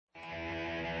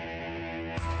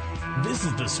This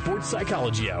is the Sports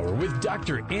Psychology Hour with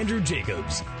Dr. Andrew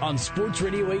Jacobs on Sports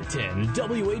Radio 810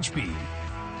 WHB.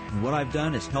 What I've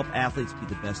done is help athletes be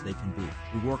the best they can be.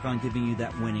 We work on giving you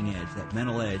that winning edge, that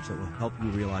mental edge that will help you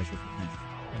realize your potential.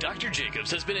 Dr.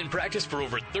 Jacobs has been in practice for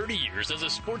over 30 years as a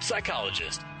sports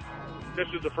psychologist. This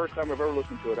is the first time I've ever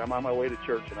listened to it. I'm on my way to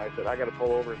church, and I said, I got to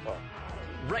pull over and talk.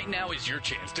 Right now is your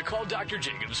chance to call Dr.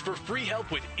 Jacobs for free help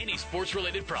with any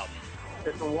sports-related problem.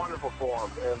 It's a wonderful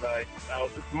forum, and it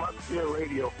must be a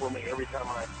radio for me every time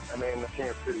I'm in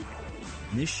Kansas City.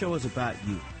 And this show is about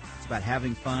you. It's about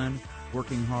having fun,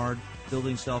 working hard,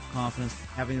 building self-confidence,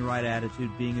 having the right attitude,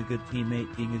 being a good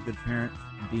teammate, being a good parent,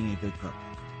 and being a good cook.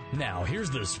 Now, here's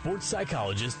the sports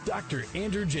psychologist, Dr.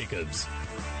 Andrew Jacobs.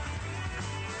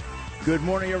 Good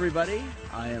morning, everybody.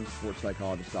 I am sports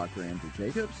psychologist Dr. Andrew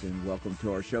Jacobs, and welcome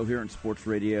to our show here on Sports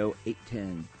Radio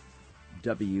 810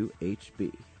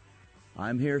 WHB.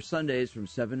 I'm here Sundays from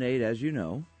 7 to 8, as you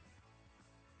know,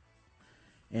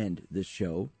 and this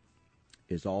show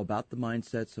is all about the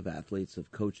mindsets of athletes, of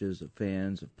coaches, of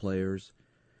fans, of players,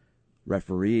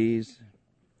 referees.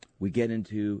 We get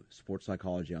into sports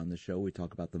psychology on this show. We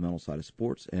talk about the mental side of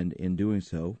sports, and in doing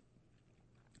so,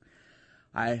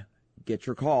 I get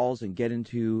your calls and get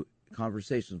into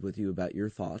conversations with you about your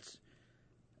thoughts,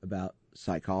 about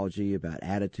psychology, about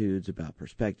attitudes, about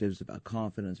perspectives, about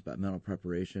confidence, about mental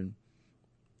preparation.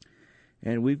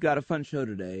 And we've got a fun show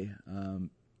today. And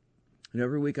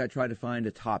every week I try to find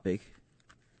a topic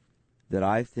that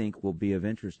I think will be of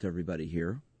interest to everybody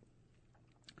here.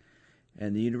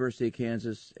 And the University of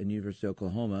Kansas and University of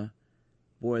Oklahoma,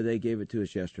 boy, they gave it to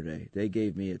us yesterday. They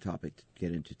gave me a topic to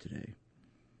get into today.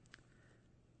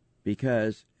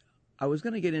 Because I was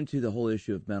going to get into the whole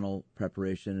issue of mental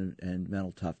preparation and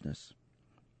mental toughness.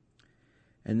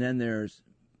 And then there's,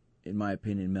 in my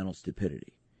opinion, mental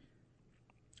stupidity.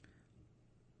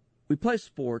 We play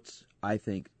sports, I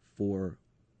think, for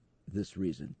this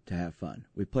reason, to have fun.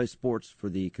 We play sports for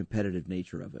the competitive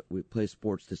nature of it. We play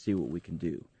sports to see what we can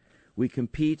do. We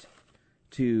compete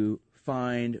to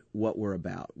find what we're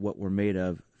about, what we're made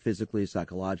of physically,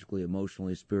 psychologically,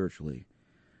 emotionally, spiritually.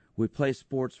 We play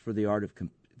sports for the art of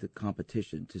the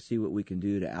competition, to see what we can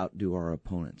do to outdo our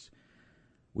opponents.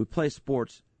 We play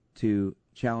sports to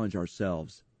challenge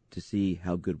ourselves to see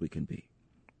how good we can be.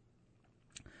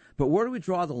 But where do we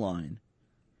draw the line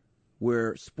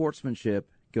where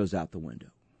sportsmanship goes out the window?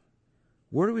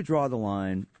 Where do we draw the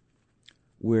line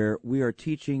where we are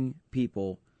teaching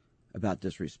people about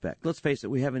disrespect? Let's face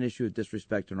it, we have an issue of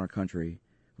disrespect in our country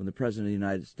when the President of the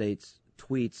United States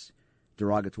tweets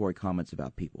derogatory comments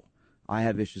about people. I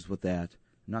have issues with that.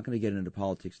 I'm not going to get into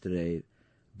politics today,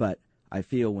 but I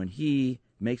feel when he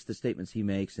makes the statements he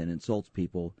makes and insults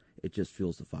people, it just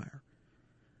fuels the fire.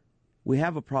 We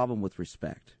have a problem with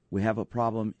respect. We have a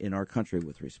problem in our country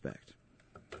with respect.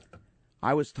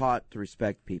 I was taught to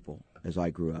respect people as I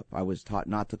grew up. I was taught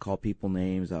not to call people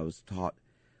names. I was taught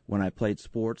when I played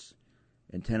sports,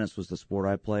 and tennis was the sport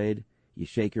I played, you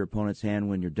shake your opponent's hand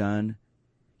when you're done.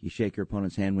 You shake your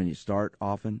opponent's hand when you start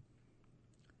often.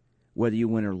 Whether you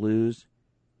win or lose,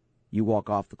 you walk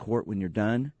off the court when you're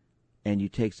done, and you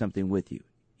take something with you.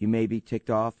 You may be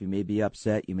ticked off, you may be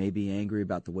upset, you may be angry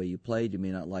about the way you played, you may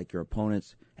not like your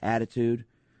opponent's attitude,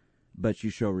 but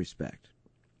you show respect.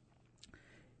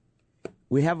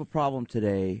 We have a problem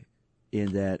today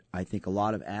in that I think a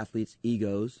lot of athletes'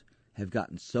 egos have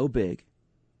gotten so big,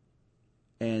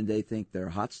 and they think they're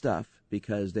hot stuff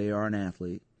because they are an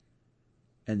athlete.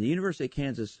 And the University of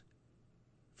Kansas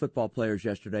football players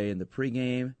yesterday in the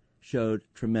pregame showed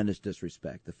tremendous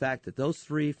disrespect. The fact that those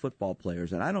three football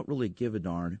players, and I don't really give a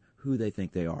darn who they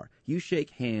think they are, you shake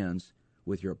hands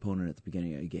with your opponent at the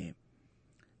beginning of a game.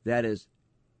 That is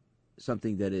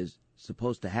something that is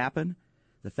supposed to happen.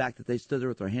 The fact that they stood there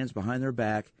with their hands behind their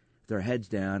back, their heads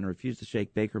down, and refused to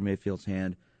shake Baker Mayfield's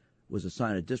hand was a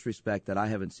sign of disrespect that I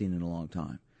haven't seen in a long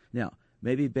time. Now,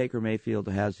 maybe Baker Mayfield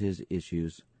has his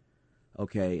issues,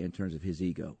 okay, in terms of his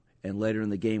ego. And later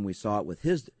in the game, we saw it with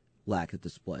his lack of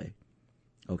display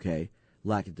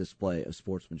of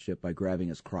sportsmanship by grabbing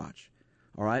his crotch.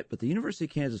 All right, but the University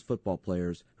of Kansas football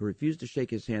players who refused to shake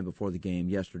his hand before the game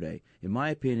yesterday, in my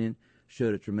opinion,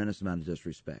 showed a tremendous amount of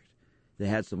disrespect. They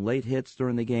had some late hits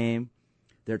during the game.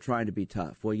 They're trying to be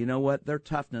tough. Well, you know what? Their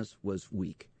toughness was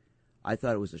weak. I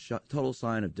thought it was a total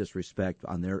sign of disrespect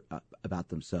on their about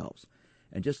themselves.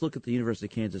 And just look at the University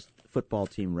of Kansas football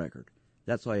team record.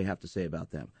 That's all you have to say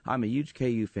about them. I'm a huge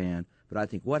KU fan, but I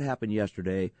think what happened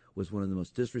yesterday was one of the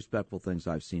most disrespectful things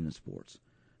I've seen in sports.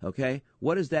 Okay?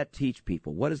 What does that teach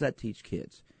people? What does that teach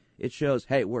kids? It shows,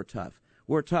 hey, we're tough.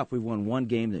 We're tough. We've won one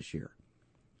game this year.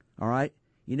 All right?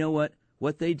 You know what?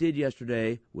 What they did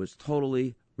yesterday was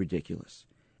totally ridiculous.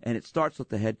 And it starts with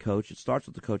the head coach. It starts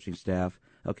with the coaching staff.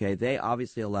 Okay, they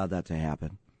obviously allowed that to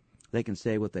happen. They can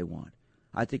say what they want.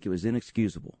 I think it was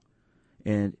inexcusable.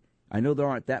 And I know there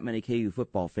aren't that many KU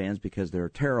football fans because they're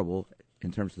terrible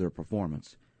in terms of their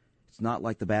performance. It's not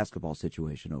like the basketball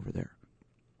situation over there.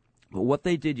 But what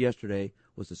they did yesterday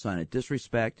was a sign of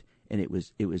disrespect, and it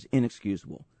was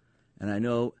inexcusable. And I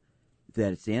know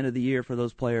that it's the end of the year for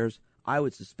those players. I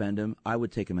would suspend them. I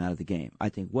would take them out of the game. I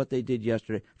think what they did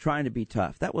yesterday, trying to be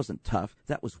tough, that wasn't tough.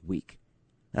 That was weak.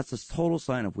 That's a total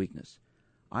sign of weakness.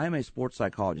 I am a sports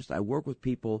psychologist. I work with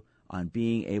people on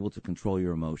being able to control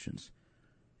your emotions.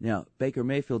 Now, Baker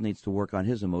Mayfield needs to work on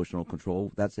his emotional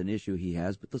control. That's an issue he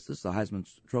has, but this is a Heisman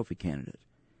Trophy candidate.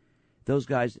 Those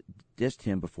guys dissed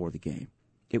him before the game.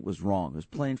 It was wrong. It was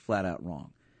plain, flat-out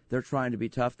wrong. They're trying to be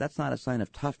tough. That's not a sign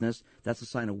of toughness. That's a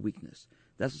sign of weakness.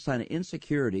 That's a sign of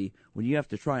insecurity when you have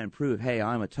to try and prove, hey,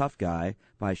 I'm a tough guy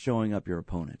by showing up your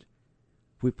opponent.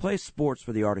 We play sports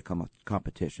for the art of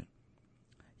competition.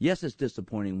 Yes, it's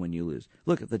disappointing when you lose.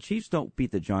 Look, if the Chiefs don't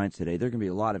beat the Giants today, there are going to be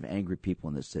a lot of angry people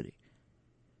in this city.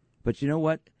 But you know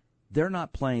what? They're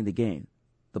not playing the game.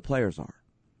 The players are.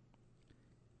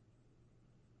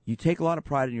 You take a lot of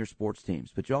pride in your sports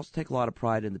teams, but you also take a lot of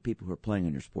pride in the people who are playing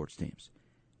on your sports teams.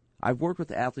 I've worked with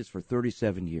athletes for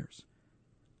 37 years.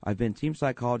 I've been team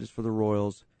psychologist for the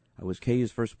Royals. I was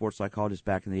KU's first sports psychologist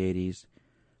back in the 80s.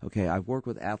 Okay, I've worked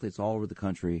with athletes all over the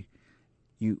country.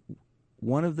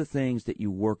 One of the things that you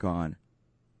work on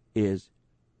is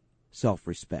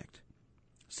self-respect,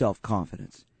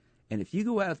 self-confidence. And if you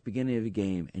go out at the beginning of a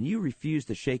game and you refuse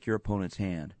to shake your opponent's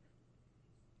hand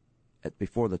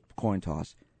before the coin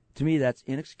toss, to me that's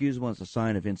inexcusable and it's a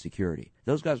sign of insecurity.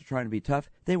 Those guys are trying to be tough.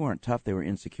 They weren't tough. They were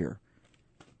insecure,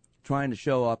 trying to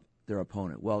show up their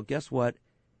opponent. Well, guess what?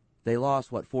 They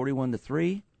lost,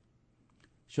 41-3?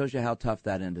 Shows you how tough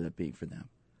that ended up being for them.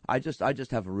 I just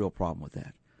have a real problem with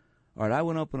that. All right, I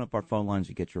want to open up our phone lines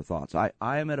to get your thoughts. I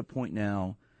am at a point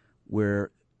now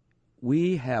where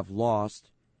we have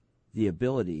lost the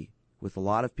ability with a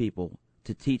lot of people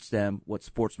to teach them what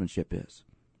sportsmanship is.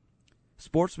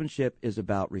 Sportsmanship is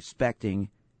about respecting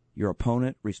your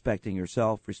opponent, respecting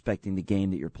yourself, respecting the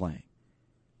game that you're playing,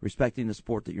 respecting the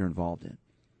sport that you're involved in.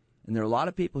 And there are a lot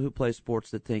of people who play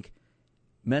sports that think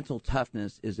mental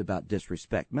toughness is about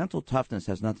disrespect. Mental toughness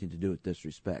has nothing to do with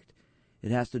disrespect.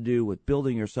 It has to do with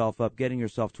building yourself up, getting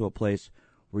yourself to a place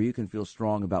where you can feel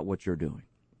strong about what you're doing.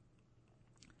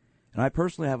 And I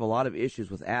personally have a lot of issues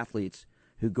with athletes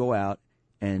who go out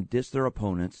and diss their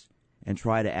opponents and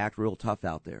try to act real tough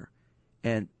out there.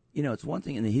 And, it's one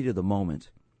thing in the heat of the moment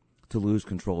to lose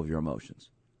control of your emotions.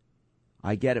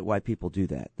 I get it why people do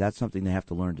that. That's something they have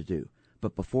to learn to do.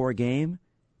 But before a game,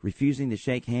 refusing to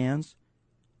shake hands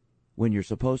when you're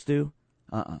supposed to,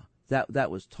 that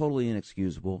was totally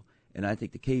inexcusable. And I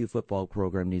think the KU football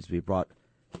program needs to be brought.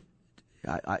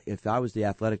 If I was the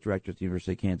athletic director at the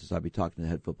University of Kansas, I'd be talking to the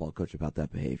head football coach about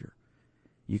that behavior.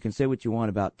 You can say what you want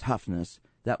about toughness.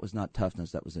 That was not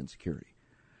toughness. That was insecurity.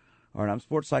 All right, I'm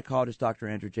sports psychologist Dr.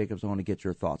 Andrew Jacobs. I want to get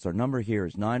your thoughts. Our number here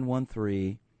is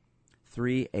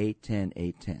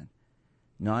 913-381-810.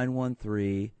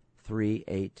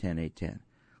 913-381-810.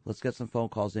 Let's get some phone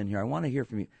calls in here. I want to hear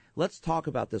from you. Let's talk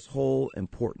about this whole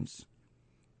importance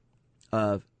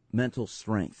of mental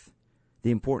strength,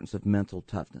 the importance of mental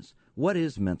toughness. What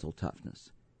is mental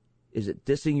toughness? Is it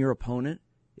dissing your opponent?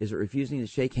 Is it refusing to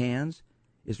shake hands?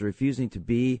 Is it refusing to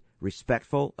be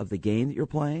respectful of the game that you're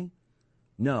playing?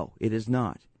 No, it is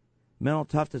not. Mental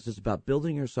toughness is about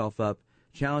building yourself up,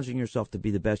 challenging yourself to be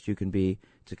the best you can be,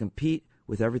 to compete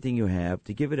with everything you have,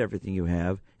 to give it everything you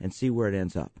have, and see where it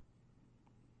ends up.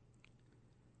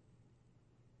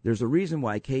 There's a reason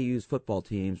why KU's football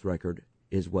team's record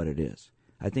is what it is.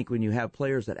 I think when you have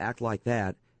players that act like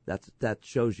that, that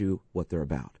shows you what they're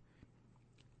about.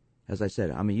 As I said,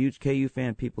 I'm a huge KU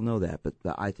fan. People know that. But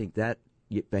I think that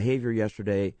behavior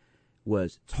yesterday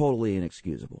was totally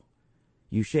inexcusable.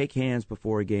 You shake hands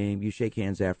before a game. You shake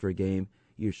hands after a game.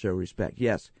 You show respect.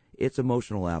 Yes, it's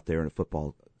emotional out there in a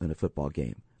football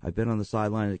game. I've been on the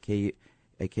sideline at KU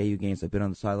games. I've been on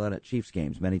the sideline at Chiefs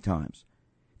games many times.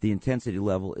 The intensity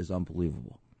level is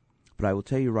unbelievable. But I will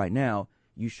tell you right now,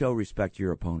 you show respect to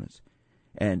your opponents.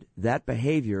 And that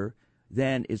behavior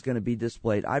then is going to be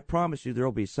displayed. I promise you there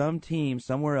will be some team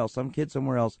somewhere else, some kid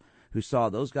somewhere else who saw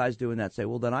those guys doing that say,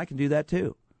 well, then I can do that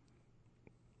too.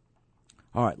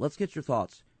 All right, let's get your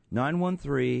thoughts.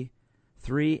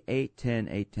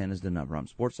 913-381-810 is the number. I'm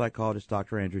sports psychologist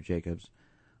Dr. Andrew Jacobs.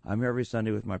 I'm here every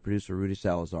Sunday with my producer, Rudy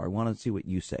Salazar. I want to see what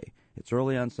you say. It's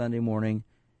early on Sunday morning.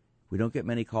 We don't get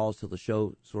many calls till the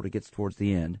show sort of gets towards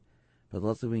the end. but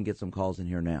let's see if we can get some calls in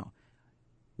here now.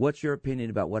 What's your opinion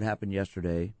about what happened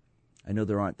yesterday? I know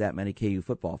there aren't that many KU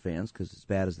football fans because as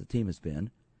bad as the team has been,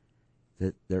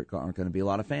 that there aren't going to be a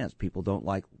lot of fans. People don't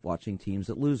like watching teams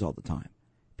that lose all the time.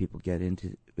 People get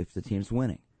into if the team's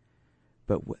winning.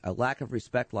 But a lack of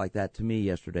respect like that to me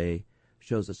yesterday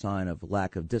shows a sign of a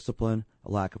lack of discipline,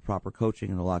 a lack of proper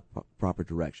coaching, and a lack of proper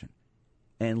direction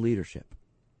and leadership.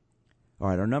 All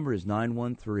right, our number is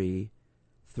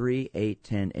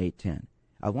 913-3810810.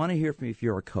 I want to hear from you if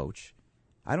you're a coach.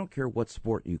 I don't care what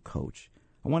sport you coach.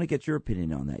 I want to get your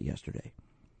opinion on that yesterday.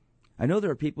 I know there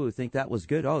are people who think that was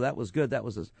good. Oh, that was good. That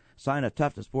was a sign of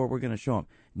toughness. Boy, we're going to show them.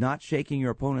 Not shaking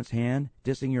your opponent's hand,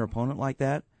 dissing your opponent like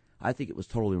that, I think it was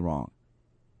totally wrong.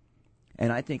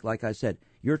 And I think, like I said,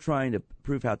 you're trying to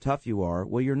prove how tough you are.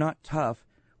 Well, you're not tough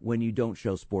when you don't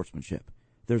show sportsmanship.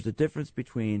 There's a difference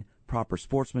between proper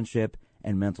sportsmanship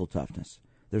and mental toughness.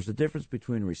 There's a difference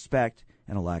between respect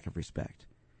and a lack of respect.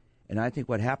 And I think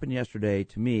what happened yesterday,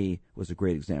 to me, was a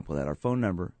great example of that. Our phone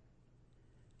number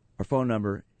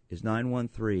is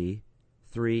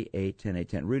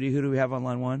 913-3810810. Rudy, who do we have on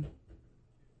line one?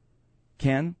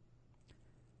 Ken?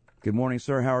 Good morning,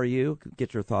 sir. How are you?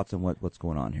 Get your thoughts on what's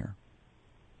going on here.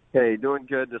 Hey, doing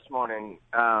good this morning.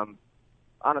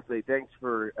 Honestly, thanks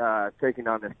for taking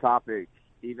on this topic,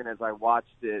 even as I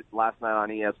watched it last night on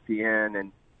ESPN,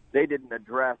 and they didn't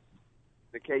address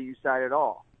the KU side at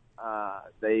all.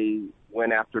 They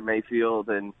went after Mayfield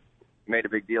and made a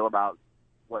big deal about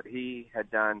what he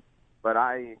had done. But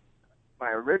my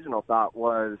original thought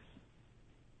was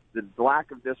the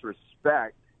lack of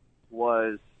disrespect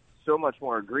was so much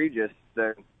more egregious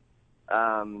than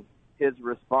his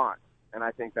response. And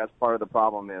I think that's part of the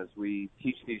problem is we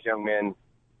teach these young men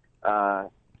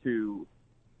to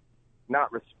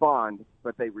not respond,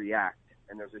 but they react.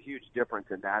 And there's a huge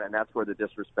difference in that, and that's where the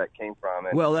disrespect came from.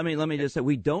 And, well, let me just say,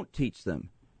 we don't teach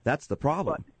them. That's the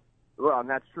problem. Well, and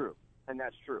that's true.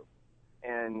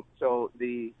 And so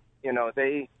they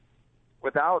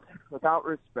without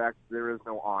respect, there is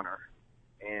no honor,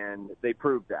 and they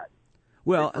proved that.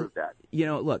 Well,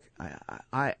 look,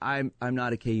 I'm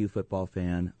not a KU football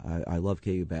fan. I love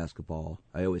KU basketball.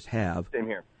 I always have. Same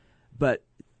here. But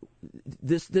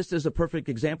this is a perfect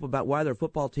example about why their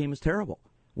football team is terrible.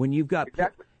 When you've got,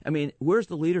 exactly. I mean, where's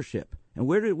the leadership? And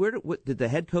did the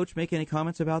head coach make any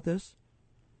comments about this?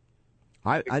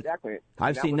 Exactly.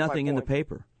 I've seen nothing in the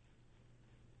paper.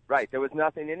 Right. There was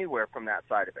nothing anywhere from that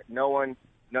side of it. No one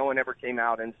ever came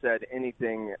out and said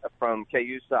anything from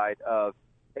KU's side of,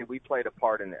 hey, we played a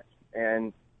part in this.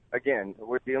 And again,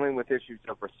 we're dealing with issues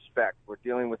of respect. We're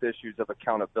dealing with issues of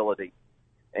accountability.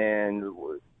 And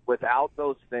without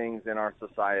those things in our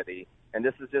society, and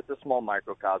this is just a small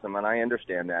microcosm, and I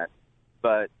understand that,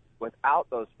 but without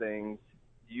those things,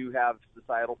 you have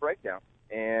societal breakdown.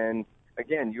 And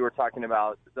again, you were talking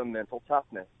about the mental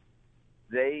toughness.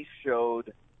 They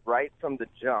showed right from the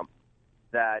jump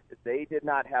that they did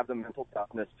not have the mental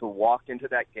toughness to walk into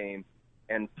that game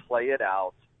and play it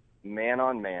out man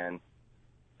on man.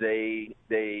 They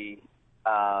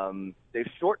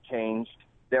shortchanged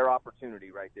their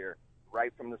opportunity right there,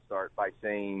 right from the start, by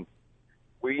saying,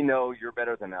 we know you're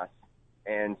better than us,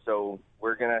 and so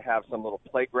we're going to have some little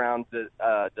playground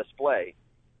display.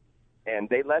 And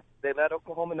they let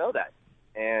Oklahoma know that,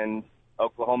 and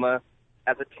Oklahoma,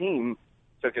 as a team,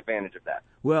 took advantage of that.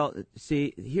 Well,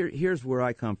 see, here's where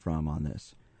I come from on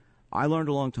this. I learned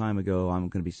a long time ago, I'm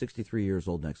going to be 63 years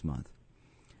old next month,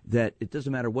 that it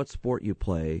doesn't matter what sport you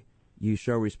play, you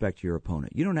show respect to your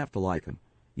opponent. You don't have to like them.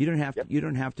 You don't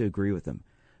have to agree with them.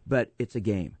 But it's a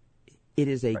game. It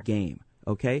is a game,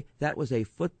 okay? That was a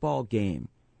football game,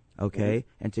 okay?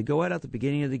 Mm-hmm. And to go out at the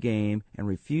beginning of the game and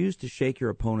refuse to shake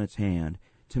your opponent's hand,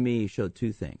 to me, showed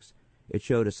two things. It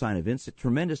showed a sign of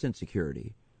tremendous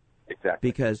insecurity. Exactly.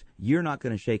 Because you're not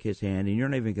going to shake his hand and you're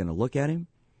not even going to look at him.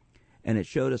 And it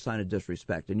showed a sign of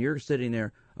disrespect. And you're sitting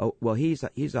there, oh, well, he's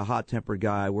a hot-tempered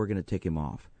guy. We're going to tick him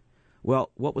off.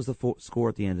 Well, what was the score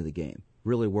at the end of the game?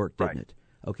 Really worked, didn't it?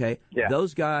 Okay? Yeah.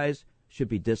 Those guys should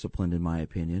be disciplined, in my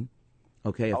opinion.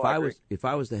 Okay? If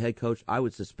I was the head coach, I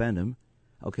would suspend him.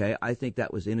 Okay? I think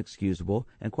that was inexcusable.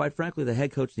 And quite frankly, the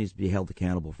head coach needs to be held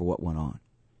accountable for what went on.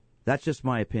 That's just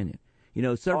my opinion. You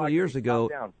know, several years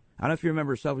ago, I don't know if you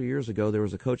remember, several years ago, there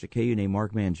was a coach at KU named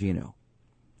Mark Mangino.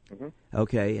 Mm-hmm.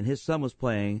 Okay, and his son was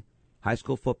playing high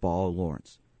school football at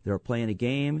Lawrence. They were playing a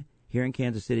game here in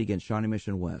Kansas City against Shawnee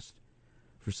Mission West.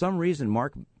 For some reason,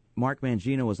 Mark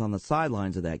Mangino was on the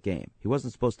sidelines of that game. He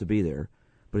wasn't supposed to be there,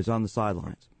 but he's on the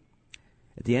sidelines.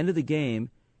 At the end of the game,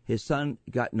 his son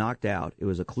got knocked out. It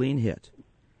was a clean hit.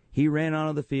 He ran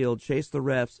onto the field, chased the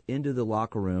refs into the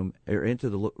locker room, or into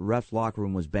the refs' locker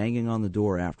room, was banging on the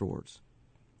door afterwards.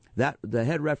 The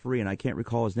head referee, and I can't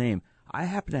recall his name, I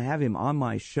happened to have him on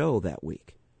my show that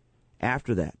week.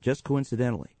 After that, just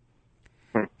coincidentally.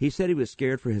 He said he was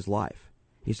scared for his life.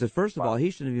 He said, first of all, he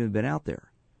shouldn't have even been out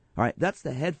there. All right, that's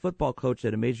the head football coach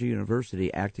at a major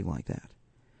university acting like that.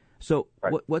 So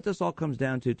what this all comes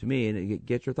down to me, and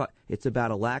get your thought, it's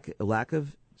about a lack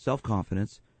of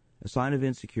self-confidence, a sign of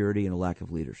insecurity, and a lack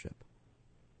of leadership.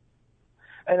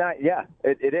 And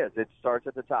it is. It starts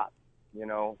at the top.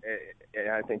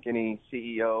 I think any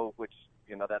CEO, which,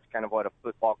 that's kind of what a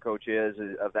football coach is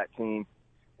of that team,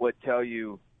 would tell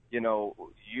you,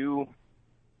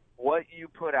 what you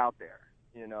put out there,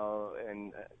 and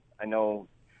I know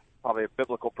probably a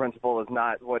biblical principle is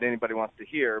not what anybody wants to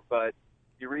hear, but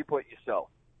you reap what you sow.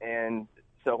 And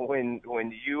so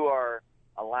when you are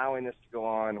allowing this to go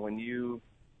on, when you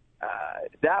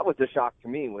that was the shock to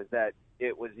me, was that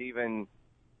it was even,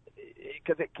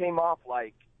 because it came off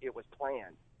like it was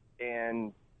planned.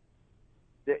 And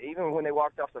even when they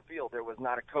walked off the field, there was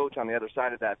not a coach on the other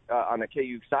side of that, on the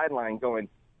KU sideline going,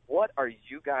 what are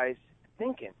you guys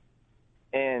thinking?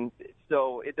 And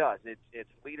so it does. It's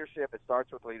leadership. It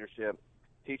starts with leadership,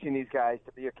 teaching these guys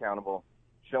to be accountable,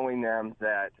 showing them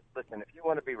that, listen, if you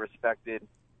want to be respected,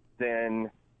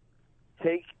 then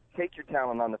take your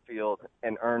talent on the field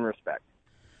and earn respect.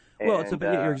 Well,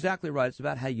 you're exactly right. It's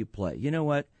about how you play. You know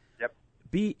what? Yep.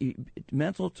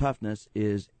 Mental toughness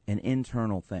is an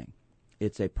internal thing.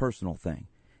 It's a personal thing.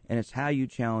 And it's how you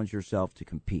challenge yourself to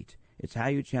compete. It's how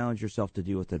you challenge yourself to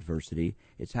deal with adversity.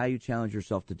 It's how you challenge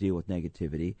yourself to deal with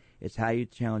negativity. It's how you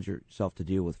challenge yourself to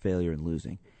deal with failure and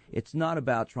losing. It's not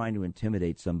about trying to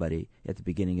intimidate somebody at the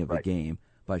beginning of a game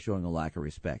by showing a lack of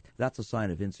respect. That's a sign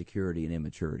of insecurity and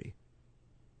immaturity.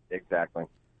 Exactly.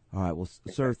 All right. Well,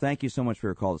 sir, thank you so much for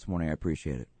your call this morning. I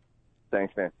appreciate it.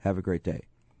 Thanks, man. Have a great day.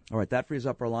 All right. That frees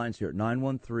up our lines here at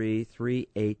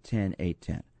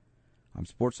 913-381-0810. I'm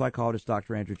sports psychologist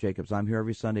Dr. Andrew Jacobs. I'm here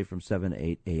every Sunday from 7 to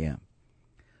 8 a.m.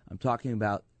 I'm talking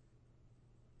about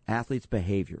athletes'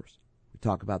 behaviors. We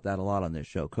talk about that a lot on this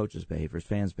show, coaches' behaviors,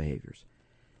 fans' behaviors.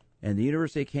 And the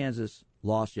University of Kansas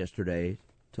lost yesterday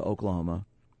to Oklahoma,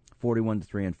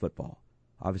 41-3 in football.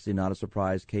 Obviously not a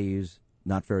surprise. KU's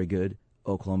not very good.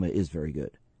 Oklahoma is very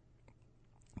good.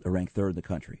 They're ranked third in the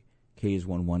country. KU's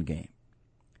won one game.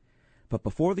 But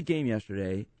before the game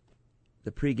yesterday,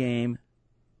 the pregame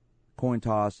coin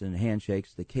toss and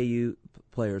handshakes, the KU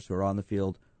players who are on the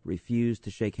field refused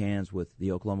to shake hands with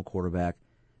the Oklahoma quarterback.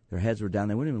 Their heads were down.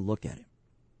 They wouldn't even look at him.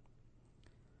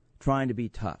 Trying to be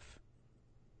tough.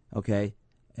 Okay?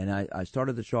 And I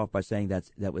started the show off by saying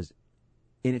that was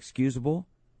inexcusable.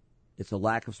 It's a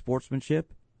lack of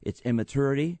sportsmanship. It's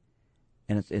immaturity.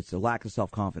 And it's a lack of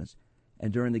self-confidence.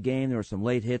 And during the game, there were some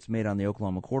late hits made on the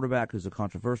Oklahoma quarterback, who's a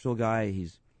controversial guy.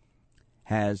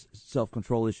 Has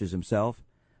self-control issues himself.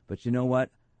 But you know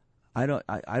what? I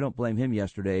don't blame him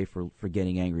yesterday for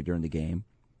getting angry during the game.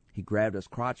 He grabbed his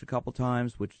crotch a couple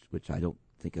times, which I don't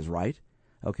think is right.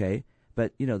 Okay,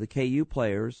 but the KU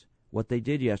players, what they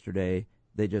did yesterday,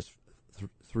 they just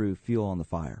threw fuel on the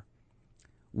fire.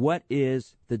 What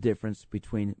is the difference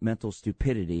between mental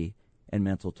stupidity and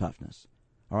mental toughness?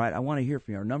 All right, I want to hear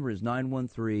from you. Our number is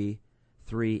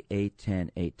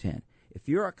 913-381-0810. If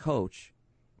you're a coach,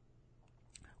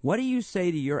 what do you say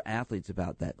to your athletes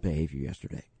about that behavior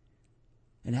yesterday?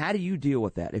 And how do you deal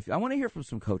with that? I want to hear from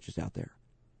some coaches out there.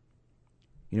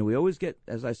 We always get,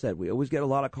 as I said, a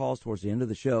lot of calls towards the end of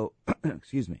the show.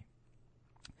 Excuse me.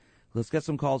 Let's get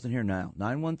some calls in here now.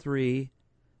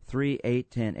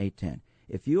 913-381-0810.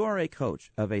 If you are a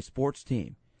coach of a sports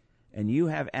team and you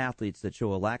have athletes that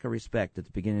show a lack of respect at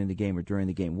the beginning of the game or during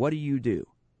the game, what do you do?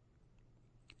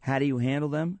 How do you handle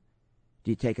them?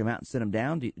 Do you take them out and sit them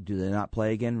down? Do they not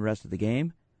play again the rest of the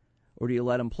game? Or do you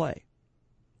let them play?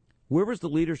 Where was the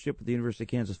leadership of the University of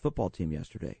Kansas football team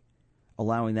yesterday,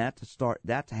 allowing that to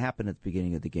happen at the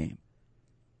beginning of the game?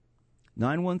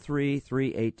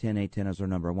 913-381-0810 is our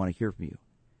number. I want to hear from you.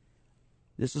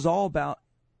 This is all about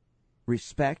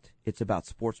respect. It's about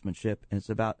sportsmanship, and it's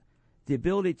about the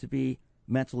ability to be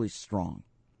mentally strong.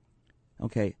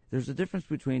 Okay, there's a difference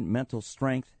between mental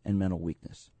strength and mental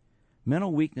weakness.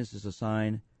 Mental weakness is a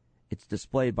sign, it's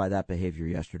displayed by that behavior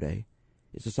yesterday.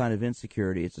 It's a sign of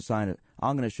insecurity. It's a sign of,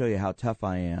 I'm going to show you how tough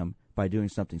I am by doing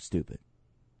something stupid.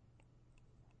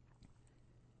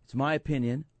 It's my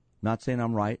opinion. I'm not saying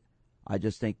I'm right. I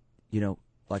just think,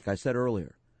 like I said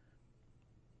earlier,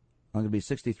 I'm going to be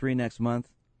 63 next month.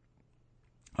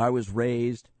 I was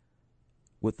raised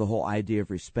with the whole idea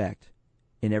of respect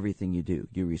in everything you do.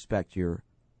 You respect your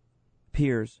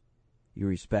peers. you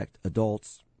respect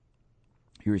adults,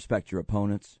 you respect your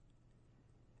opponents,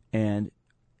 and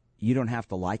you don't have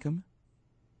to like them.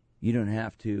 You don't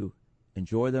have to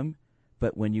enjoy them.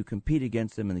 But when you compete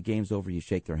against them and the game's over, you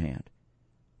shake their hand.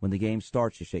 When the game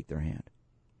starts, you shake their hand.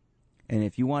 And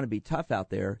if you want to be tough out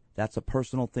there, that's a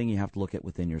personal thing you have to look at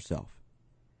within yourself.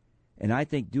 And I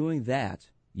think doing that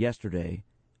yesterday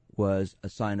was a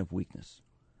sign of weakness.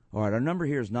 All right, our number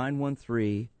here is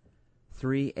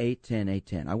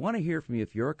 913-3810810. I want to hear from you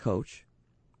if you're a coach.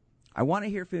 I want to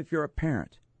hear from you if you're a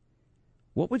parent.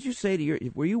 What would you say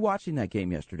to were you watching that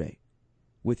game yesterday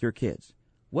with your kids?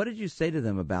 What did you say to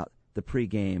them about the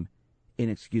pregame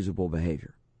inexcusable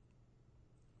behavior?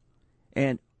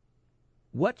 And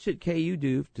what should KU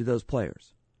do to those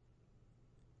players?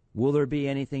 Will there be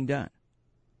anything done?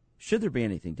 Should there be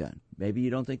anything done? Maybe you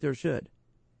don't think there should.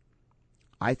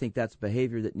 I think that's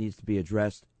behavior that needs to be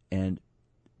addressed and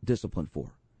disciplined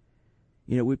for.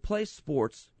 You know, we play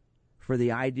sports for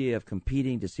the idea of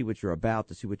competing to see what you're about,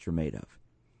 to see what you're made of.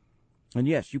 And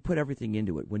yes, you put everything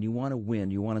into it. When you want to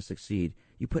win, you want to succeed,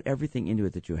 you put everything into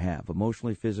it that you have,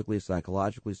 emotionally, physically,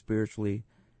 psychologically, spiritually.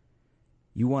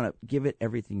 You want to give it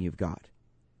everything you've got.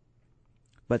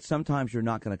 But sometimes you're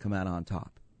not going to come out on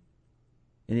top.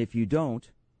 And if you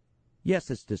don't, yes,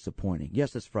 it's disappointing.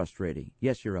 Yes, it's frustrating.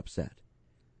 Yes, you're upset.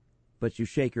 But you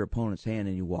shake your opponent's hand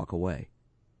and you walk away.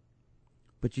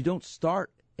 But you don't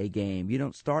start a game, you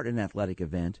don't start an athletic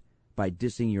event by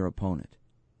dissing your opponent.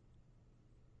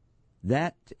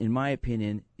 That, in my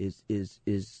opinion, is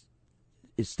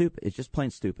stupid. It's just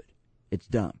plain stupid. It's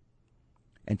dumb.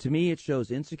 And to me, it shows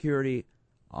insecurity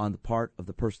on the part of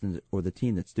the person or the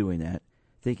team that's doing that,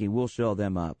 thinking we'll show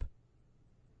them up.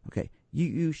 Okay,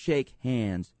 you shake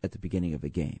hands at the beginning of a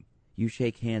game. You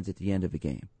shake hands at the end of a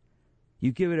game.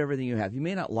 You give it everything you have. You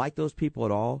may not like those people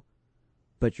at all,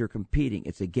 but you're competing.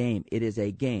 It's a game. It is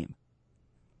a game.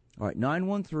 All right,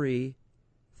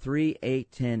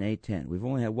 913-3810810. We've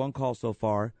only had one call so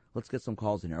far. Let's get some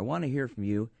calls in here. I want to hear from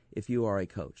you if you are a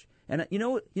coach. And you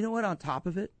know what? On top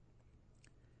of it,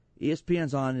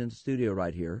 ESPN's on in the studio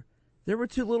right here. There were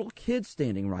two little kids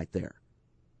standing right there.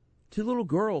 Two little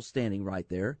girls standing right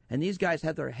there, and these guys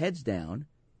had their heads down.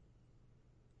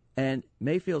 And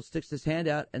Mayfield sticks his hand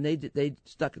out, and they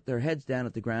stuck their heads down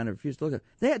at the ground and refused to look at it.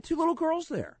 They had two little girls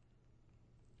there.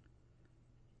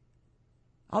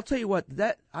 I'll tell you what,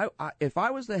 if I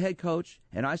was the head coach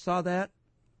and I saw that,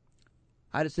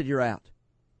 I'd have said, you're out.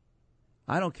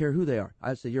 I don't care who they are.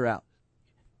 I'd say, you're out.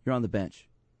 You're on the bench.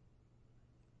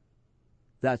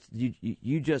 That's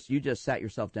you just sat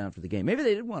yourself down for the game. Maybe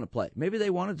they didn't want to play. Maybe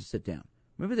they wanted to sit down.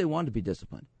 Maybe they wanted to be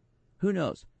disciplined. Who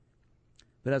knows?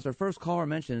 But as our first caller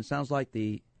mentioned, it sounds like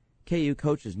the KU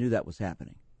coaches knew that was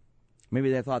happening.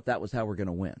 Maybe they thought that was how we're going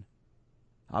to win.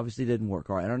 Obviously, it didn't work.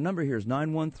 All right, our number here is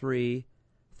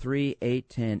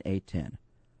 913-3810810.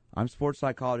 I'm sports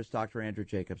psychologist Dr. Andrew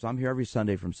Jacobs. I'm here every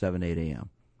Sunday from 7 to 8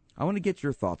 a.m. I want to get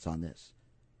your thoughts on this.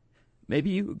 Maybe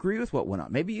you agree with what went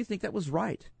on. Maybe you think that was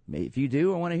right. If you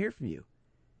do, I want to hear from you.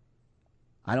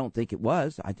 I don't think it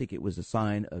was. I think it was a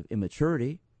sign of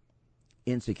immaturity,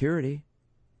 insecurity,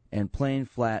 and plain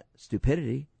flat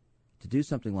stupidity to do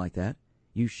something like that.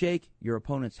 You shake your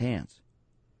opponent's hands.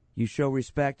 You show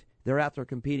respect. They're out there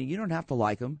competing. You don't have to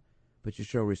like them, but you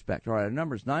show respect. All right, our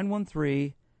number is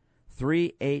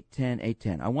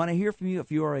 913-3810810. I want to hear from you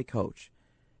if you are a coach.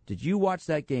 Did you watch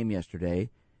that game yesterday?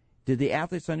 Did the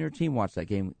athletes on your team watch that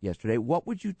game yesterday? What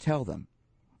would you tell them?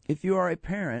 If you are a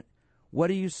parent, what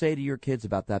do you say to your kids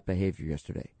about that behavior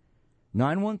yesterday?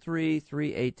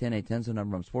 913-3810810 is the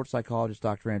number. I'm sports psychologist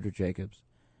Dr. Andrew Jacobs.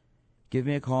 Give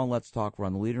me a call and let's talk. We're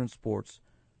on the leader in sports,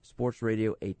 Sports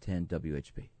Radio 810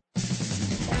 WHB.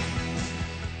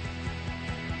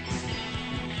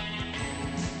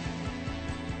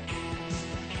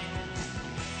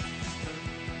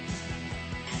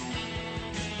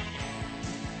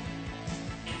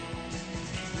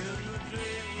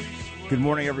 Good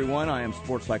morning, everyone. I am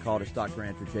sports psychologist Dr.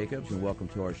 Andrew Jacobs, and welcome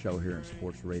to our show here in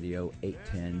Sports Radio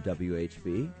 810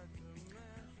 WHB.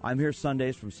 I'm here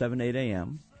Sundays from 7 to 8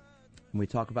 a.m., and we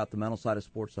talk about the mental side of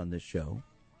sports on this show.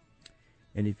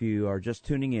 And if you are just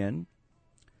tuning in,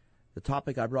 the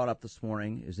topic I brought up this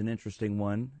morning is an interesting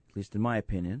one, at least in my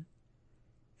opinion,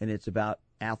 and it's about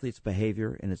athletes'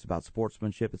 behavior, and it's about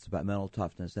sportsmanship, it's about mental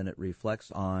toughness, and it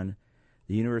reflects on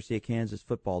the University of Kansas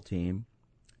football team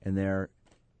and their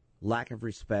lack of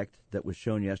respect that was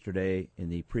shown yesterday in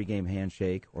the pregame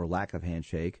handshake, or lack of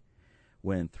handshake,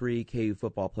 when 3 KU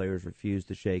football players refused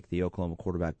to shake the Oklahoma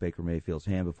quarterback Baker Mayfield's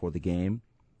hand before the game.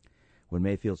 When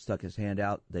Mayfield stuck his hand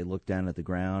out, they looked down at the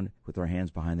ground with their hands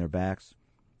behind their backs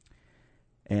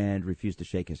and refused to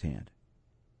shake his hand.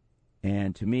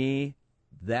 And to me,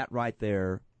 that right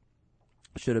there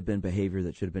should have been behavior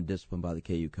that should have been disciplined by the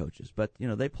KU coaches. But,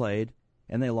 they played,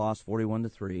 and they lost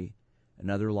 41-3.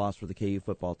 Another loss for the KU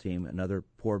football team, another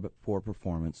poor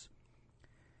performance.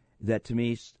 That, to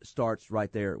me, starts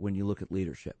right there when you look at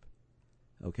leadership.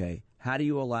 Okay? How do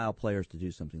you allow players to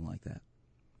do something like that?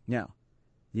 Now,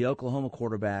 the Oklahoma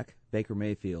quarterback, Baker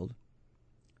Mayfield,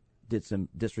 did some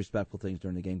disrespectful things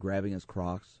during the game, grabbing his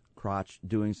crotch,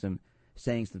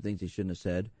 saying some things he shouldn't have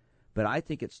said. But I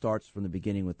think it starts from the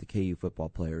beginning with the KU football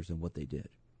players and what they did.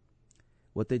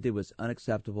 What they did was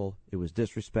unacceptable. It was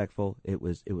disrespectful. It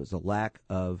was a lack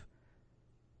of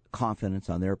confidence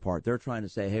on their part. They're trying to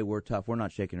say, "Hey, we're tough. We're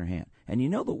not shaking our hand." And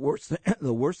the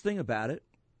worst thing about it,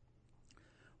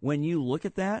 when you look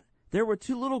at that, there were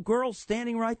two little girls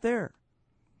standing right there.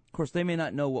 Of course, they may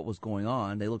not know what was going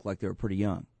on. They looked like they were pretty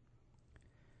young.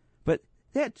 But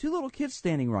they had two little kids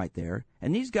standing right there,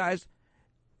 and these guys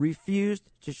refused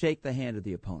to shake the hand of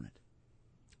the opponent.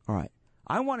 All right.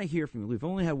 I want to hear from you. We've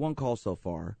only had one call so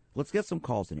far. Let's get some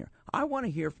calls in here. I want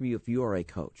to hear from you if you are a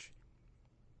coach.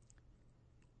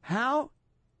 How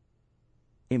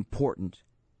important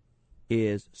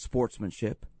is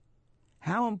sportsmanship?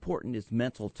 How important is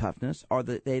mental toughness? Are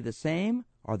they the same?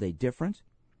 Are they different?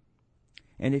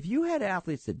 And if you had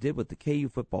athletes that did what the KU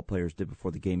football players did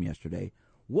before the game yesterday,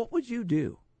 what would you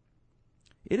do?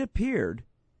 It appeared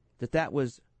that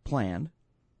was planned,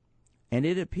 and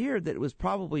it appeared that it was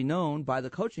probably known by the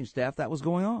coaching staff that was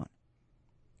going on.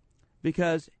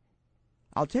 Because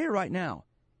I'll tell you right now,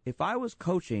 if I was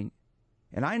coaching,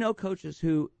 and I know coaches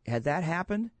who, had that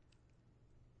happened,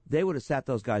 they would have sat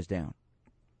those guys down.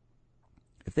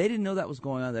 If they didn't know that was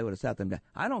going on, they would have sat them down.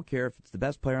 I don't care if it's the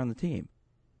best player on the team.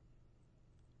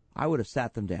 I would have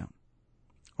sat them down.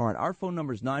 All right, our phone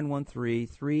number is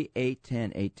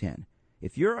 913-3810810.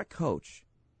 If you're a coach,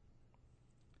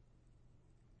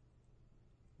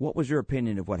 what was your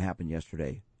opinion of what happened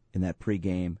yesterday in that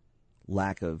pregame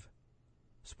lack of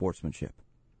sportsmanship?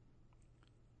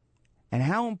 And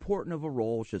how important of a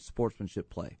role should sportsmanship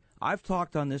play? I've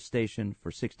talked on this station for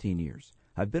 16 years.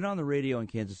 I've been on the radio in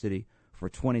Kansas City for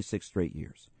 26 straight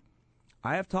years.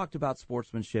 I have talked about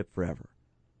sportsmanship forever.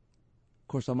 Of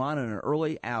course, I'm on in an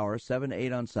early hour, 7 to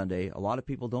 8 on Sunday. A lot of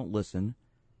people don't listen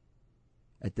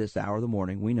at this hour of the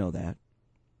morning. We know that.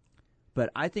 But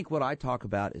I think what I talk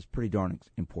about is pretty darn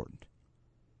important.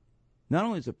 Not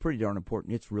only is it pretty darn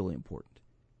important, it's really important.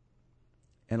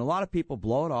 And a lot of people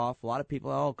blow it off. A lot of people,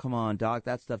 "Oh, come on, Doc,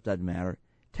 that stuff doesn't matter."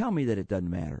 Tell me that it doesn't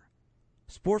matter.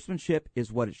 Sportsmanship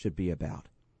is what it should be about.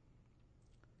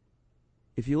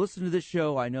 If you listen to this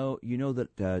show, I know you know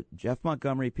that Jeff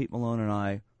Montgomery, Pete Malone, and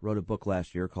I wrote a book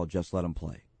last year called Just Let 'Em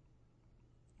Play.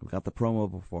 We got the promo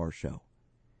before our show.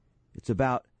 It's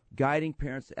about guiding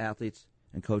parents, athletes,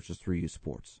 and coaches through youth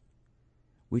sports.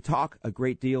 We talk a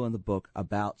great deal in the book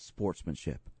about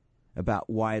sportsmanship, about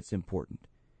why it's important.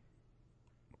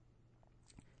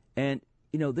 And,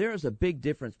 there is a big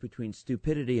difference between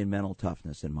stupidity and mental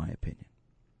toughness, in my opinion.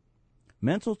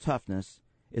 Mental toughness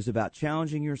is about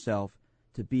challenging yourself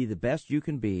to be the best you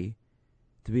can be,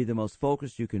 to be the most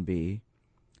focused you can be,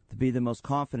 to be the most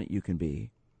confident you can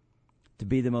be, to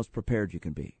be the most prepared you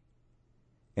can be.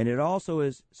 And it also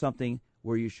is something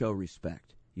where you show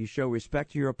respect. You show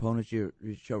respect to your opponents. You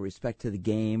show respect to the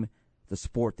game, the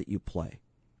sport that you play.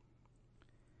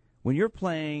 When you're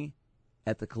playing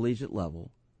at the collegiate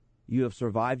level, you have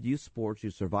survived youth sports,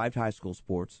 you've survived high school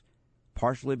sports,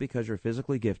 partially because you're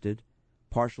physically gifted,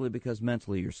 partially because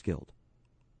mentally you're skilled.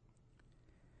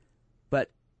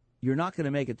 But you're not going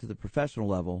to make it to the professional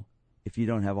level if you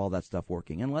don't have all that stuff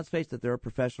working. And let's face it, there are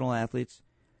professional athletes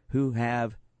who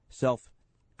have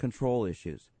self-control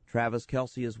issues. Travis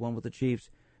Kelce is one with the Chiefs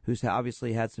who's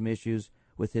obviously had some issues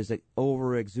with his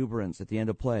over-exuberance at the end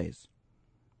of plays.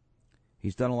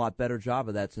 He's done a lot better job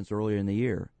of that since earlier in the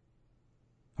year.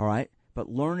 All right? But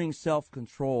learning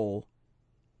self-control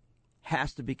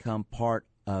has to become part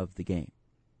of the game.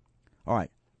 All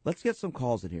right. Let's get some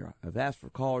calls in here. I've asked for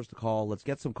callers to call. Let's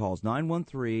get some calls.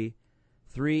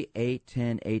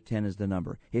 913-3810810 is the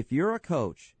number. If you're a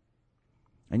coach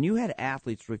and you had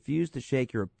athletes refuse to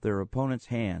shake their opponent's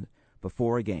hand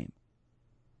before a game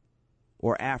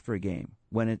or after a game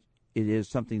when it is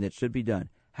something that should be done,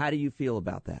 how do you feel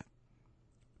about that?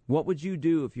 What would you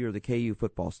do if you're the KU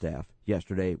football staff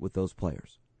yesterday with those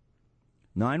players?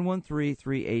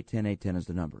 913-3810810 is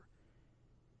the number.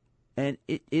 And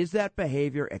is that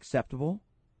behavior acceptable?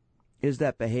 Is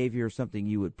that behavior something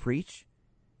you would preach?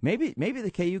 Maybe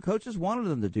the KU coaches wanted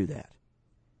them to do that.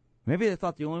 Maybe they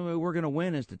thought the only way we're going to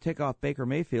win is to tick off Baker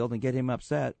Mayfield and get him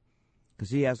upset because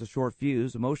he has a short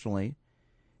fuse emotionally,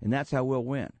 and that's how we'll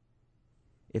win.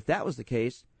 If that was the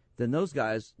case, then those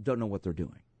guys don't know what they're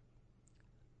doing.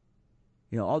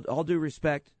 All due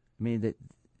respect, I mean, that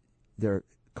they're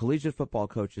collegiate football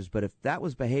coaches, but if that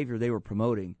was behavior they were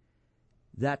promoting,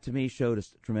 that to me showed a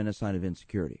tremendous sign of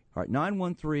insecurity. All right,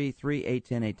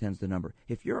 913-3810810 is the number.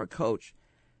 If you're a coach,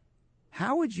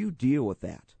 how would you deal with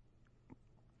that?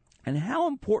 And how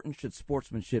important should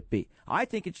sportsmanship be? I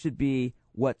think it should be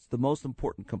what's the most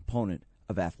important component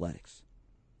of athletics.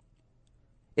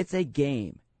 It's a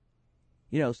game.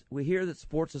 We hear that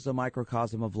sports is a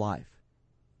microcosm of life.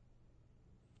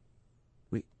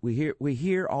 We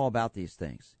hear all about these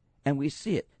things, and we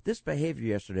see it. This behavior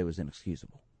yesterday was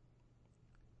inexcusable.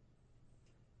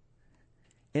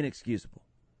 Inexcusable.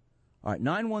 All right,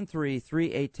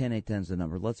 913-3810810 is the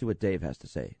number. Let's see what Dave has to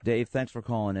say. Dave, thanks for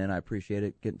calling in. I appreciate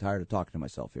it. Getting tired of talking to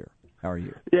myself here. How are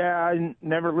you? Yeah, I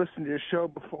never listened to your show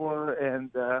before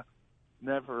and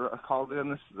never called in.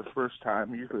 This is the first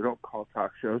time. I usually don't call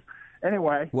talk shows.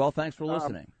 Anyway. Well, thanks for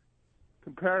listening.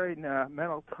 Comparing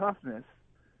mental toughness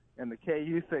and the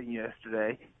KU thing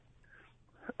yesterday,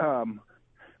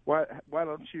 why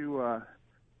don't you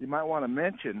might want to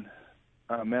mention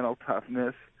mental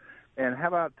toughness. And how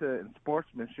about in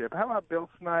sportsmanship? How about Bill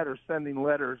Snyder sending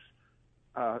letters,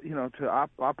 to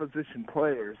opposition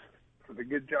players for the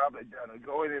good job they've done, and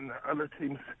going in the other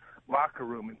team's locker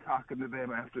room and talking to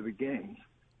them after the games?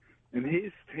 And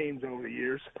his teams over the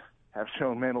years have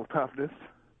shown mental toughness.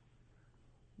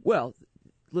 Well,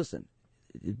 listen,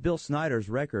 Bill Snyder's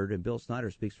record, and Bill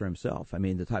Snyder speaks for himself. I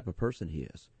mean, the type of person he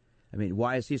is. I mean,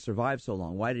 why has he survived so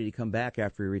long? Why did he come back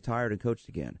after he retired and coached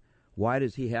again? Why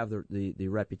does he have the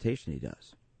reputation he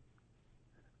does?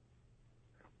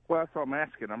 Well, that's what I'm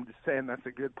asking. I'm just saying that's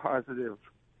a good positive,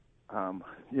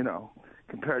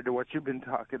 compared to what you've been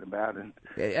talking about. And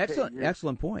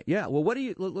excellent point. Yeah. Well,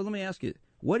 let me ask you,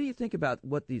 what do you think about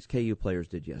what these KU players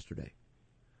did yesterday?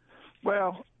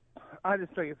 Well, I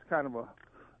just think it's kind of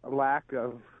a lack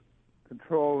of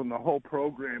control in the whole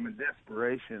program and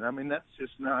desperation. I mean, that's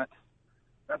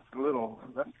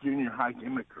junior high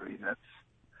gimmickry.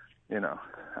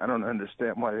 I don't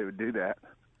understand why they would do that.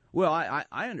 Well,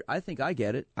 I think I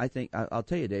get it. I'll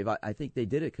tell you, Dave. I think they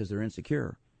did it because they're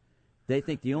insecure. They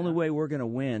think the only way we're going to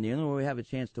win, the only way we have a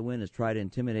chance to win, is try to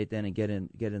intimidate them and get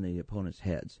in the opponent's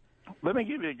heads. Let me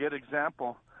give you a good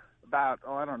example. About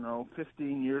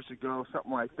 15 years ago,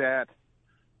 something like that.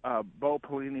 Bo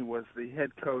Pelini was the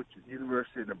head coach at the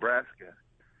University of Nebraska,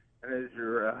 and as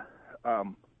your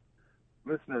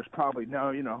listeners probably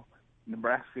know,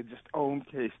 Nebraska just owned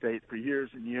K-State for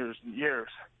years and years and years.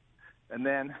 And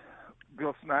then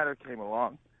Bill Snyder came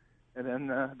along, and then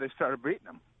they started beating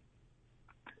them.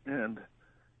 And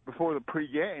before the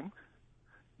pregame,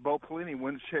 Bo Pelini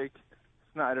wouldn't shake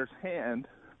Snyder's hand,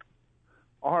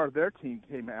 or their team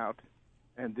came out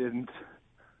and didn't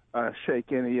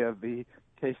shake any of the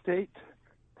K-State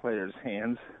players'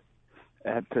 hands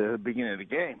at the beginning of the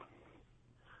game.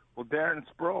 Well, Darren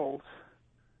Sproles,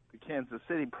 the Kansas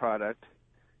City product,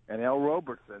 and Al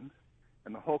Robertson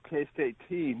and the whole K-State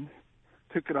team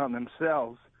took it on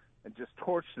themselves and just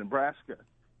torched Nebraska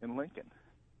in Lincoln.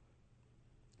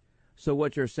 So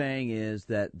what you're saying is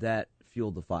that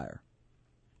fueled the fire.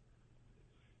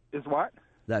 Is what?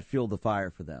 That fueled the fire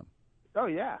for them. Oh,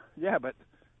 yeah. Yeah. But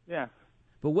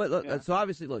what? Yeah. So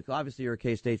obviously you're a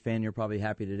K-State fan. You're probably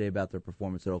happy today about their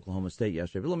performance at Oklahoma State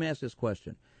yesterday. But let me ask this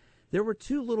question. There were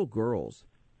two little girls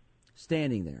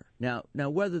standing there. Now,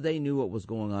 whether they knew what was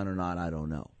going on or not, I don't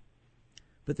know.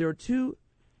 But there were two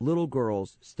little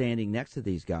girls standing next to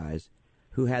these guys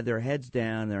who had their heads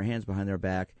down, their hands behind their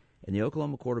back, and the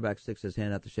Oklahoma quarterback sticks his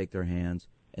hand out to shake their hands,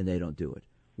 and they don't do it.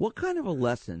 What kind of a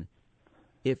lesson,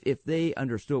 if they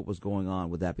understood what was going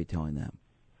on, would that be telling them?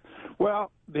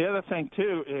 Well, the other thing,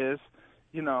 too, is,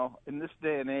 in this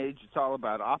day and age, it's all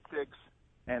about optics,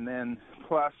 and then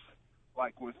plus,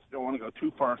 don't want to go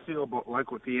too far afield, but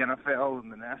like with the NFL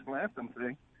and the national anthem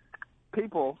thing,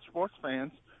 people, sports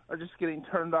fans, are just getting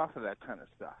turned off of that kind of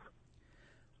stuff.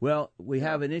 Well, we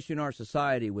have an issue in our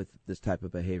society with this type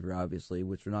of behavior, obviously,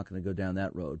 which we're not going to go down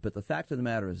that road. But the fact of the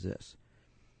matter is this.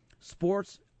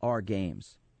 Sports are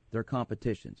games. They're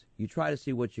competitions. You try to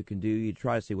see what you can do. You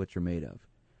try to see what you're made of.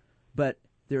 But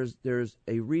there's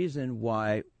a reason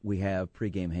why we have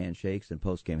pregame handshakes and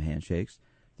postgame handshakes.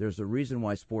 There's a reason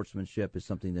why sportsmanship is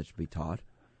something that should be taught.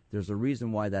 There's a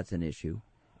reason why that's an issue.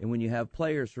 And when you have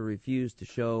players who refuse to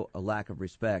show a lack of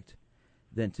respect,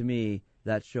 then to me,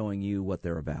 that's showing you what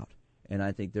they're about. And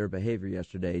I think their behavior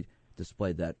yesterday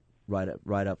displayed that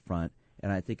right up front.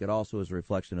 And I think it also is a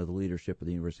reflection of the leadership of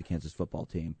the University of Kansas football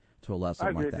team to allow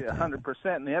something like that to happen. I agree with you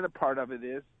 100%. And the other part of it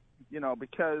is,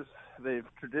 because they've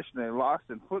traditionally lost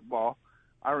in football,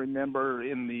 I remember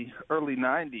in the early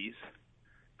 90s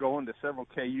going to several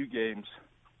KU games,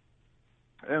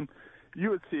 and you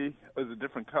would see, as a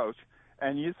different coach,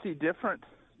 and you'd see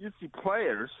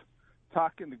players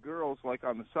talking to girls like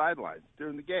on the sidelines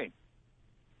during the game.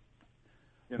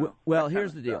 You know, well,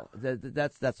 here's the deal.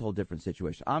 That's a whole different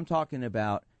situation. I'm talking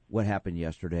about what happened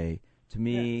yesterday. To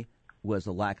me, was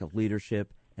a lack of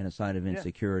leadership and a sign of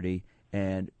insecurity,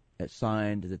 and a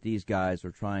sign that these guys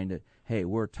are trying to, hey,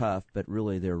 we're tough, but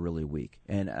really they're really weak.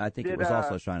 And I think it was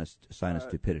also a sign of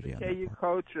stupidity on their part. KU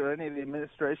coach or any of the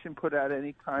administration put out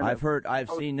any kind of... I've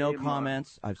seen no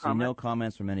comments. I've seen no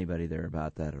comments from anybody there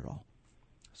about that at all.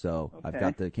 So I've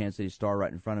got the Kansas City Star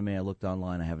right in front of me. I looked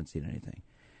online. I haven't seen anything.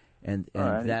 And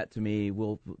that, to me,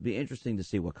 will be interesting to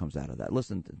see what comes out of that.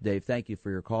 Listen, Dave, thank you for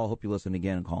your call. Hope you listen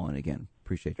again and call in again.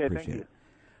 Appreciate it.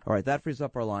 All right, that frees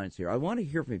up our lines here. I want to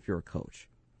hear from you if you're a coach.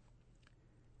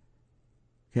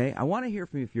 Okay? I want to hear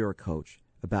from you if you're a coach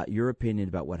about your opinion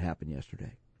about what happened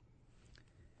yesterday.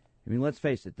 I mean, let's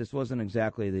face it. This wasn't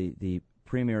exactly the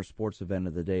premier sports event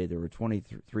of the day. There were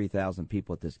 23,000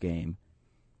 people at this game.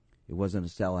 It wasn't a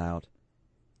sellout.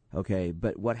 Okay,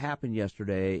 but what happened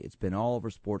yesterday, it's been all over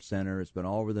SportsCenter, it's been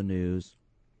all over the news,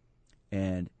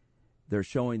 and they're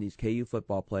showing these KU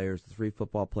football players, the 3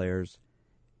 football players,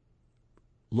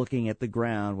 looking at the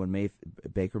ground when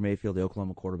Baker Mayfield, the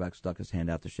Oklahoma quarterback, stuck his hand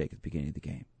out to shake at the beginning of the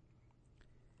game.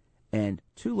 And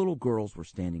 2 little girls were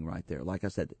standing right there. Like I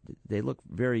said, they look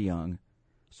very young,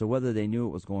 so whether they knew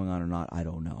what was going on or not, I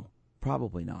don't know.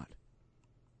 Probably not.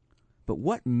 But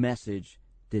what message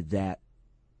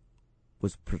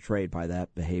was portrayed by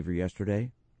that behavior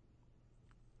yesterday?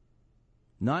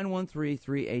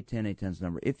 913-381-0810 is the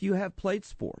number. If you have played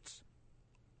sports,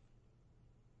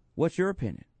 what's your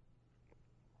opinion?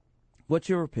 What's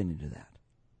your opinion to that?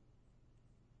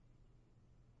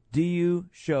 Do you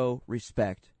show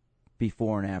respect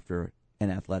before and after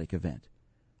an athletic event?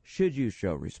 Should you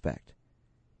show respect?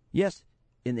 Yes,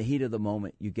 in the heat of the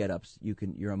moment, you get up.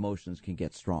 Your emotions can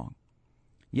get strong.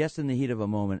 Yes, in the heat of a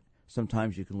moment,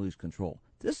 sometimes you can lose control.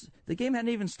 The game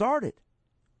hadn't even started.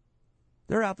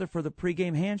 They're out there for the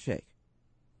pregame handshake.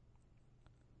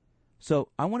 So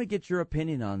I want to get your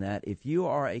opinion on that. If you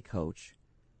are a coach,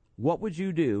 what would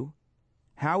you do?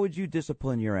 How would you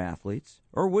discipline your athletes?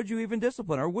 Or would you even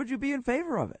discipline? Or would you be in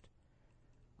favor of it?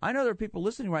 I know there are people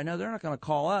listening right now. They're not going to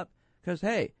call up because,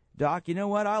 hey, Doc, you know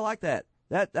what? I like that.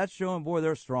 That's showing, boy,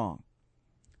 they're strong.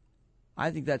 I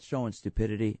think that's showing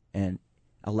stupidity and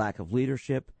a lack of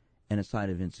leadership and a sign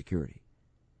of insecurity.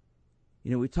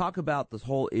 You know, we talk about this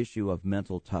whole issue of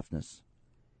mental toughness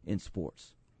in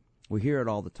sports. We hear it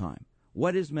all the time.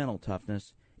 What is mental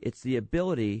toughness? It's the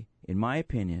ability, in my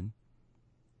opinion,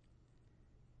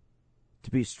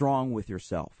 to be strong with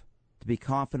yourself, to be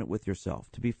confident with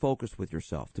yourself, to be focused with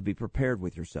yourself, to be prepared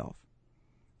with yourself,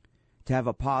 to have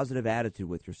a positive attitude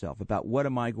with yourself about what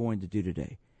am I going to do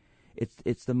today.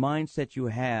 It's the mindset you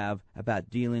have about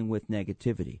dealing with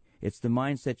negativity. It's the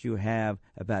mindset you have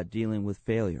about dealing with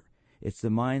failure. It's the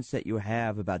mindset you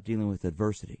have about dealing with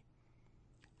adversity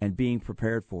and being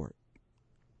prepared for it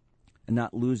and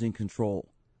not losing control.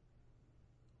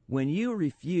 When you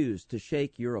refuse to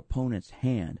shake your opponent's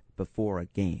hand before a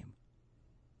game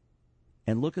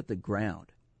and look at the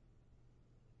ground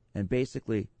and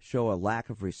basically show a lack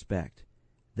of respect,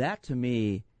 that to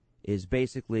me is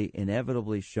basically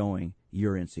inevitably showing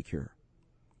you're insecure.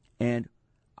 And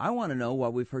I want to know why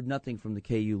we've heard nothing from the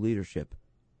KU leadership,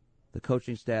 the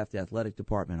coaching staff, the athletic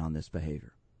department on this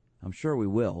behavior. I'm sure we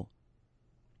will.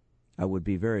 I would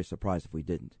be very surprised if we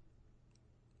didn't.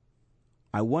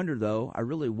 I wonder, though, I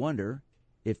really wonder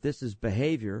if this is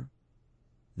behavior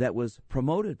that was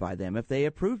promoted by them, if they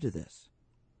approved of this.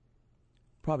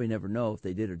 Probably never know if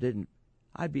they did or didn't.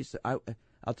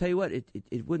 I'll tell you what,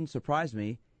 it wouldn't surprise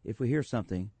me if we hear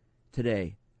something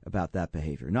today about that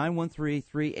behavior.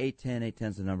 913-381-0810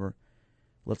 is the number.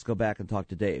 Let's go back and talk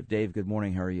to Dave. Dave, good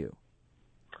morning. How are you?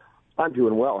 I'm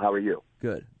doing well. How are you?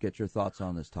 Good. Get your thoughts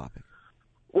on this topic.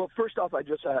 Well, first off, I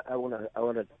want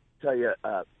to tell you,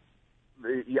 I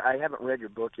haven't read your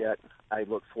book yet. I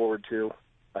look forward to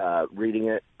reading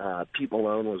it. Pete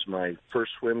Malone was my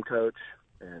first swim coach,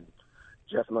 and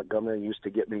Jeff Montgomery used to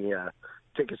get me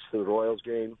tickets to the Royals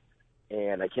game,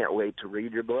 and I can't wait to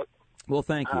read your book. Well,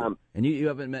 thank you. And you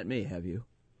haven't met me, have you?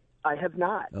 I have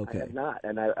not. Okay. I have not,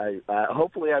 and I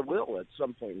hopefully I will at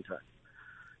some point in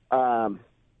time.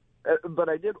 But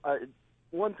I did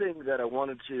one thing that I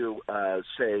wanted to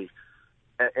say,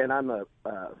 and I'm a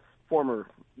former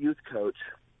youth coach,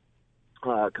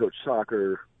 coach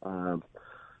soccer,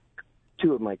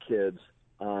 2 of my kids.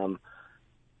 One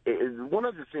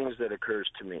of the things that occurs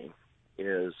to me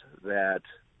is that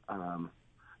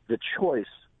the choice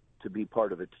to be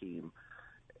part of a team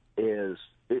is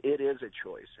a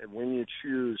choice, and when you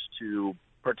choose to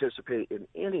participate in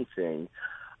anything,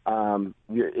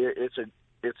 it's a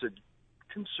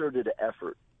concerted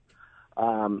effort.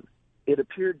 It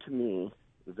appeared to me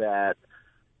that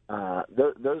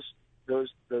those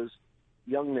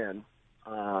young men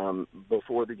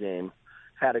before the game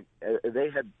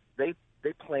they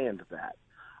planned that.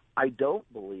 I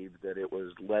don't believe that it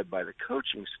was led by the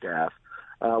coaching staff.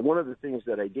 One of the things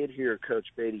that I did hear Coach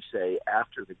Beatty say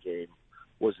after the game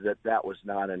was that was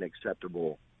not an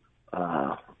acceptable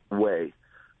way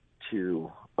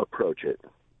to approach it.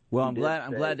 Well, I'm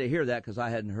glad to hear that because I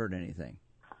hadn't heard anything.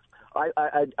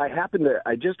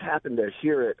 I just happened to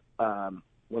hear it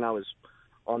when I was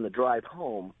on the drive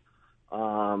home.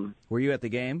 Were you at the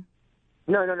game?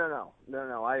 No.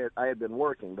 I had been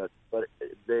working, but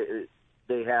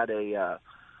they had a.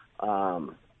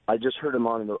 I just heard him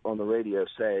on the radio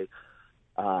say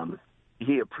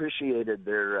he appreciated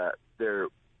their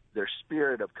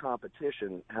spirit of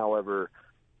competition. However,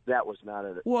 that was not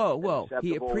an whoa.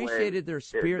 He appreciated way. their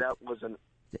spirit. That wasn't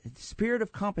spirit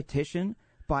of competition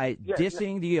by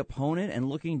dissing the opponent and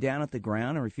looking down at the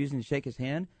ground and refusing to shake his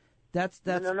hand. That's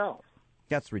no.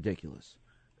 That's ridiculous.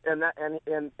 And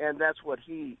that's what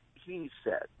he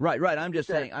said. Right. I'm just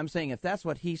saying. I'm saying if that's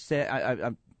what he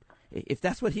said, if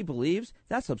that's what he believes,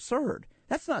 that's absurd.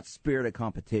 That's not spirit of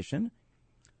competition.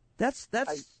 That's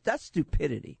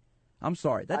stupidity. I'm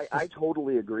sorry. I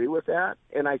totally agree with that,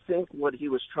 and I think what he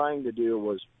was trying to do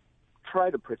was try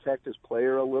to protect his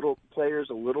players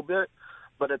a little bit,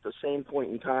 but at the same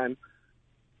point in time,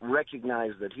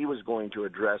 recognize that he was going to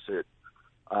address it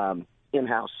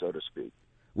in-house, so to speak.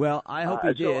 Well, I hope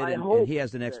he did, so and he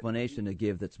has an explanation to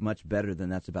give that's much better than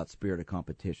that's about spirit of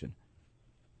competition.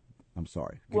 I'm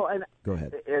sorry. Well, go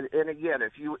ahead. And again,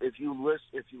 if you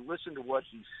listen to what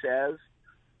he says,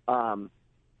 I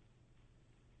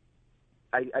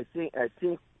think I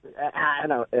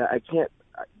can't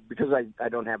because I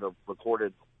don't have it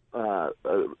recorded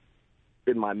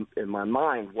in my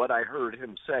mind. What I heard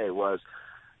him say was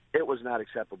it was not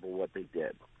acceptable what they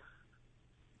did.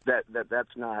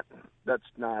 That's not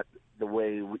the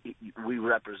way we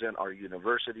represent our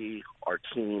university, our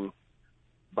team,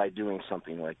 by doing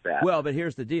something like that. Well, but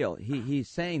here's the deal. He's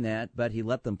saying that, but he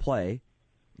let them play.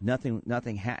 Nothing.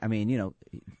 I mean,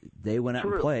 they went out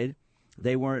and played.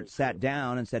 They weren't sat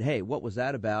down and said, "Hey, what was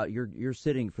that about? You're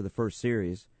sitting for the first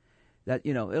series." That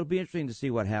it'll be interesting to see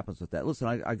what happens with that. Listen,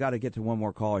 I got to get to one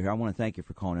more caller here. I want to thank you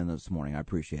for calling in this morning. I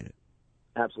appreciate it.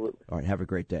 Absolutely. All right. Have a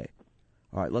great day.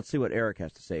 All right. Let's see what Eric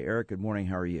has to say. Eric, good morning.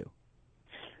 How are you?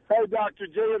 Hey, Dr.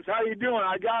 Jacobs, how you doing?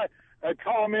 I got a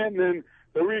comment and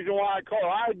the reason why I call.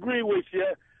 I agree with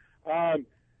you.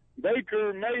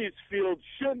 Baker Mayfield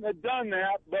shouldn't have done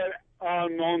that, but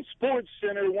on Sports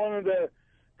Center, one of the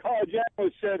college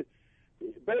analysts said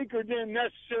Baker didn't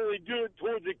necessarily do it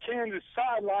towards the Kansas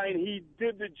sideline. He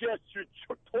did the gesture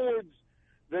towards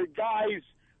the guys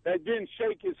that didn't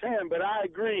shake his hand. But I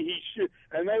agree he should,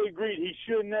 and they agreed he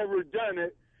should never have done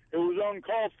it. It was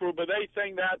uncalled for, but they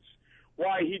think that's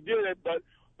why he did it. But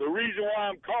the reason why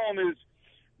I'm calling is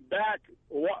back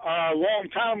a long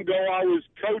time ago, I was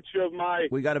coach of my.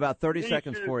 We got about 30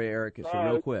 seconds for you, Eric. So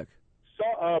real quick.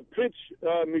 Pitch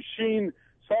machine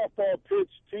softball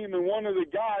pitch team, and one of the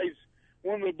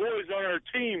boys on our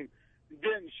team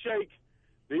didn't shake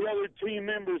the other team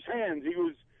members' hands. He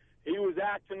was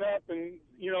acting up, and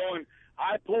and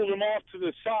I pulled him off to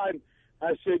the side.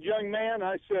 I said, "Young man,"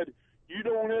 I said, "you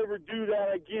don't ever do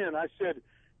that again." I said,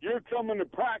 "You're coming to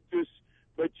practice,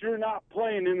 but you're not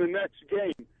playing in the next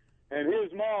game." And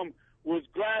his mom was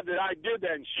glad that I did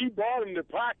that, and she brought him to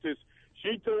practice.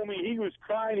 She told me he was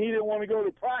crying, he didn't want to go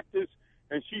to practice,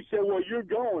 and she said, "Well, you're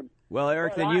going." Well,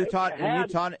 Eric, then you taught him a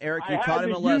lesson. You taught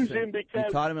him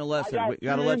a lesson. We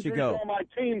got to let you go. On my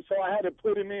team, so I had to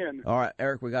put him in. All right,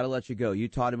 Eric, we got to let you go. You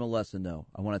taught him a lesson, though.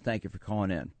 I want to thank you for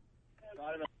calling in.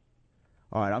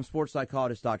 All right, I'm sports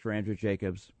psychologist Dr. Andrew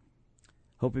Jacobs.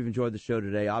 Hope you've enjoyed the show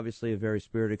today. Obviously, a very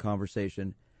spirited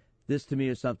conversation. This, to me,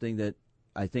 is something that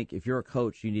I think if you're a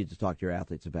coach, you need to talk to your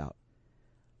athletes about.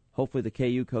 Hopefully the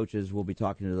KU coaches will be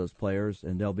talking to those players,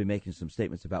 and they'll be making some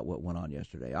statements about what went on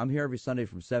yesterday. I'm here every Sunday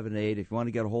from 7 to 8. If you want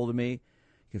to get a hold of me, you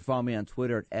can follow me on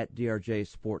Twitter at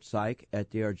DRJSportPsych, at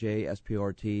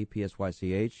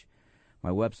DRJSportPsych. My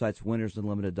website's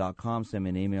winnersunlimited.com. Send me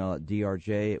an email at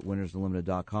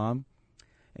drj@winnersunlimited.com.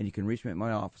 And you can reach me at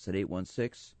my office at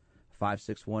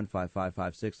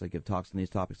 816-561-5556. I give talks on these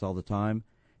topics all the time,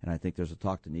 and I think there's a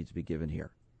talk that needs to be given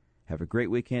here. Have a great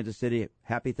week, Kansas City.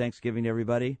 Happy Thanksgiving to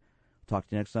everybody. Talk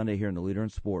to you next Sunday here in the Leader in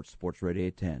Sports, Sports Radio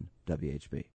 810, WHB.